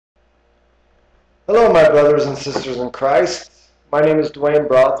Hello, my brothers and sisters in Christ. My name is Dwayne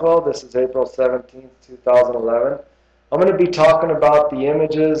Brothwell. This is April 17th, 2011. I'm going to be talking about the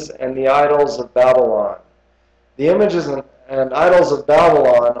images and the idols of Babylon. The images and idols of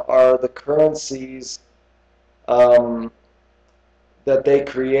Babylon are the currencies that they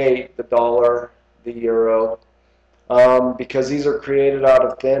create, the dollar, the euro, because these are created out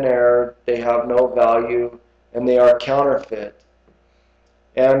of thin air, they have no value, and they are counterfeit.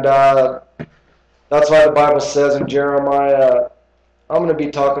 And that's why the Bible says in Jeremiah, I'm going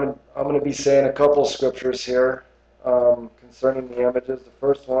to be saying a couple scriptures here concerning the images. The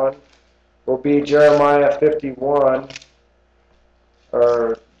first one will be Jeremiah 51,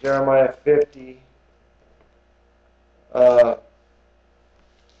 or Jeremiah 50, uh,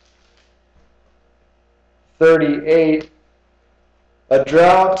 38. A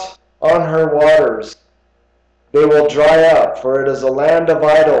drought on her waters, they will dry up, for it is a land of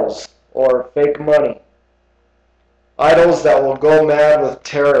idols, or fake money. Idols that will go mad with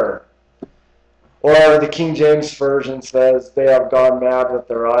terror. Or the King James Version says they have gone mad with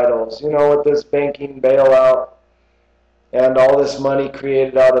their idols. You know, with this banking bailout and all this money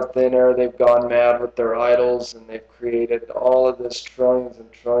created out of thin air, they've gone mad with their idols, and they've created all of this trillions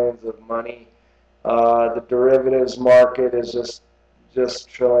and trillions of money. The derivatives market is just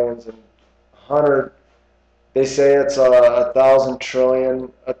trillions and hundred. They say it's 1,000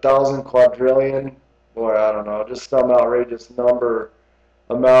 trillion, 1,000 quadrillion. Boy, I don't know, just some outrageous amount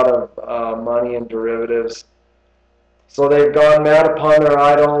of money in derivatives. So they've gone mad upon their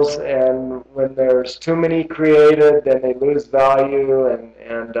idols, and when there's too many created, then they lose value, and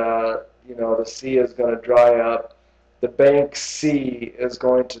you know, the sea is going to dry up. The bank sea is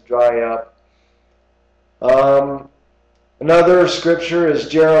going to dry up. Another scripture is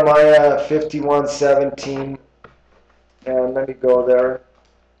Jeremiah 51:17, and let me go there.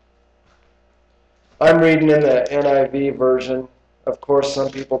 I'm reading in the NIV version. Of course, some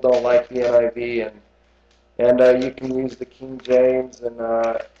people don't like the NIV, and you can use the King James, and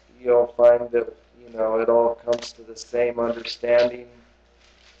you'll find that it all comes to the same understanding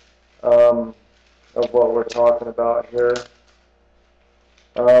of what we're talking about here.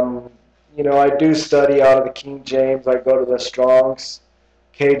 I do study out of the King James. I go to the Strong's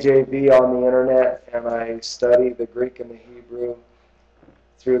KJV on the internet, and I study the Greek and the Hebrew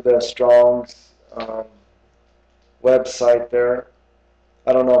through the Strong's website there.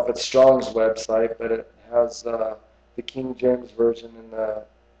 I don't know if it's Strong's website, but it has the King James version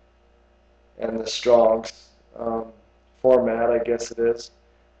and the Strong's format, I guess it is.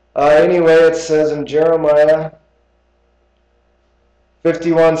 Anyway, it says in Jeremiah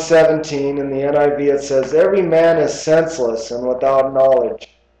 51:17 in the NIV, it says, "Every man is senseless and without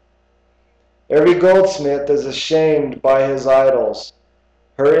knowledge. Every goldsmith is ashamed by his idols.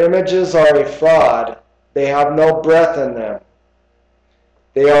 Her images are a fraud. They have no breath in them.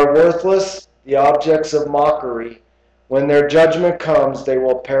 They are worthless, the objects of mockery. When their judgment comes, they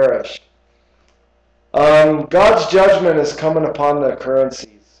will perish." God's judgment is coming upon the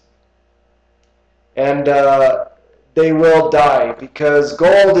currencies. And they will die, because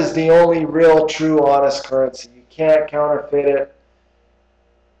gold is the only real, true, honest currency. You can't counterfeit it.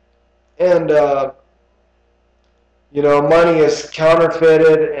 And, money is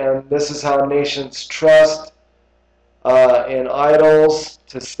counterfeited, and this is how nations trust in idols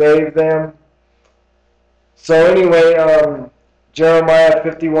to save them. So anyway, Jeremiah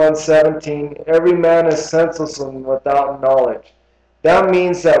 51:17, "Every man is senseless and without knowledge." That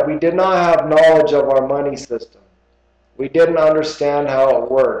means that we did not have knowledge of our money system. We didn't understand how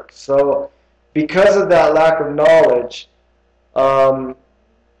it worked. So because of that lack of knowledge,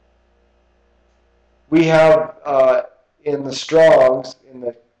 we have in the Strong's, in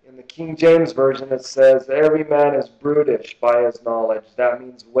the King James Version, it says, "Every man is brutish by his knowledge." That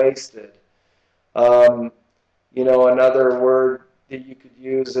means wasted. Another word that you could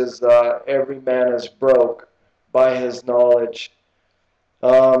use is "every man is broke by his knowledge."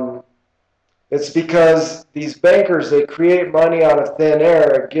 It's because these bankers, they create money out of thin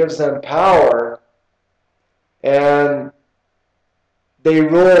air. It gives them power, and they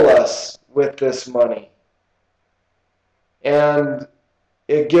rule us with this money. And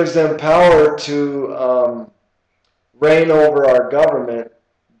it gives them power to reign over our government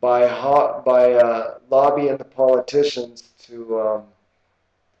by lobbying the politicians to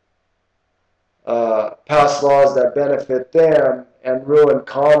pass laws that benefit them and ruin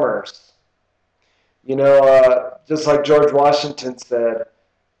commerce. Just like George Washington said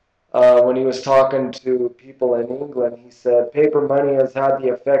when he was talking to people in England, he said, "Paper money has had the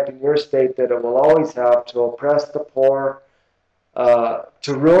effect in your state that it will always have, to oppress the poor,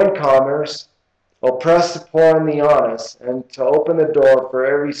 to ruin commerce, oppress the poor and the honest, and to open the door for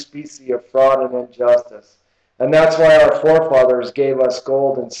every species of fraud and injustice. And that's why our forefathers gave us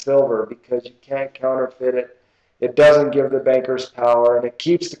gold and silver, because you can't counterfeit it. It doesn't give the bankers power, and it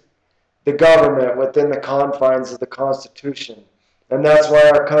keeps the government within the confines of the Constitution. And that's why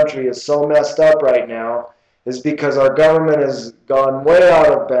our country is so messed up right now, is because our government has gone way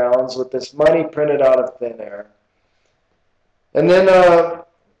out of bounds with this money printed out of thin air. And then the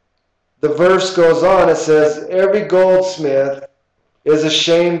verse goes on, it says, every goldsmith is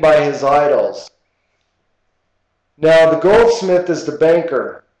ashamed by his idols. Now, the goldsmith is the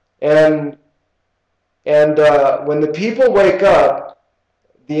banker. And when the people wake up,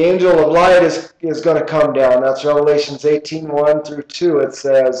 the angel of light is going to come down. That's Revelations 18:1 through 2. It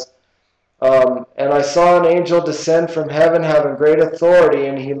says, and I saw an angel descend from heaven having great authority,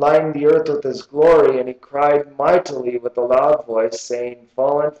 and he lightened the earth with his glory, and he cried mightily with a loud voice, saying,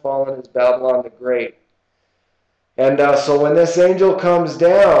 fallen, fallen is Babylon the Great. And so when this angel comes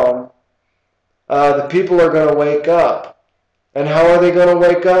down, the people are going to wake up. And how are they going to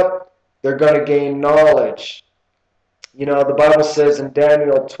wake up? They're going to gain knowledge. You know, the Bible says in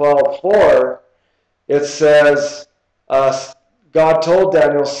Daniel 12:4, it says, God told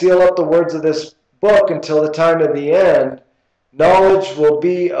Daniel, seal up the words of this book until the time of the end. Knowledge will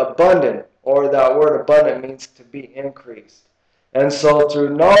be abundant, or that word abundant means to be increased. And so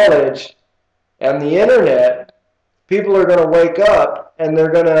through knowledge and the internet, people are going to wake up, and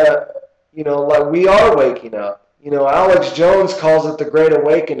they're going to, you know, like we are waking up. You know, Alex Jones calls it the Great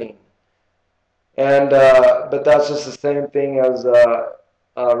Awakening. And but that's just the same thing as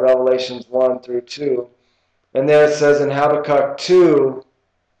Revelations 1 through 2. And then it says in Habakkuk 2,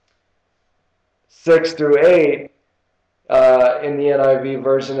 6 through 8, in the NIV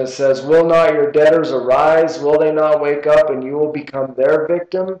version, it says, will not your debtors arise? Will they not wake up, and you will become their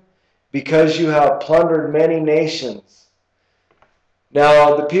victim? Because you have plundered many nations.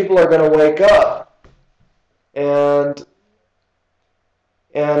 Now, the people are going to wake up. And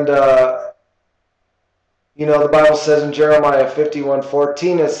you know, the Bible says in Jeremiah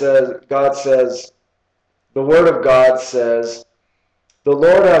 51:14, it says, God says, the Word of God says, the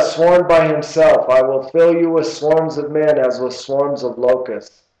Lord has sworn by himself, I will fill you with swarms of men as with swarms of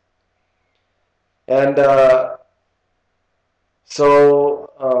locusts. And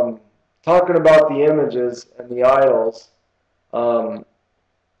talking about the images and the idols,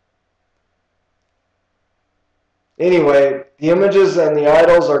 anyway, the images and the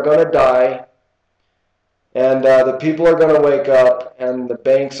idols are going to die, and the people are going to wake up, and the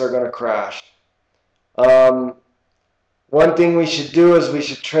banks are going to crash. One thing we should do is we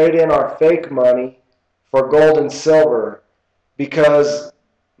should trade in our fake money for gold and silver, because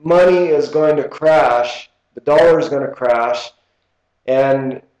money is going to crash, the dollar is going to crash,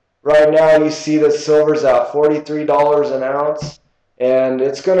 and right now you see that silver's at $43 an ounce, and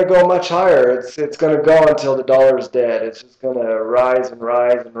it's going to go much higher. It's going to go until the dollar is dead. It's just going to rise and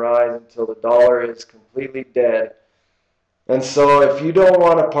rise and rise until the dollar is completely dead. And so if you don't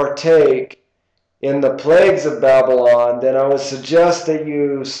want to partake in the plagues of Babylon, then I would suggest that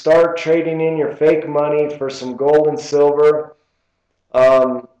you start trading in your fake money for some gold and silver.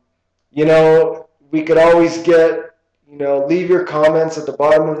 You know, we could always get, you know, leave your comments at the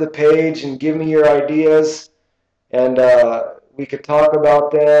bottom of the page and give me your ideas, and we could talk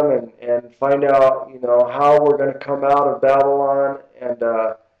about them and find out, you know, how we're going to come out of Babylon. And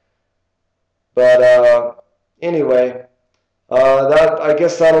anyway, I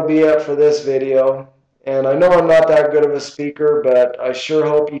guess that'll be it for this video. And I know I'm not that good of a speaker, but I sure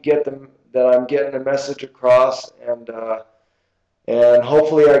hope you get that I'm getting the message across, and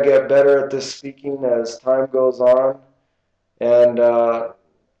hopefully I get better at this speaking as time goes on, and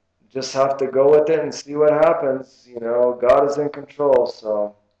just have to go with it and see what happens. You know, God is in control.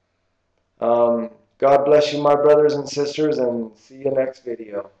 So God bless you, my brothers and sisters, and see you next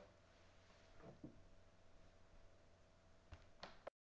video.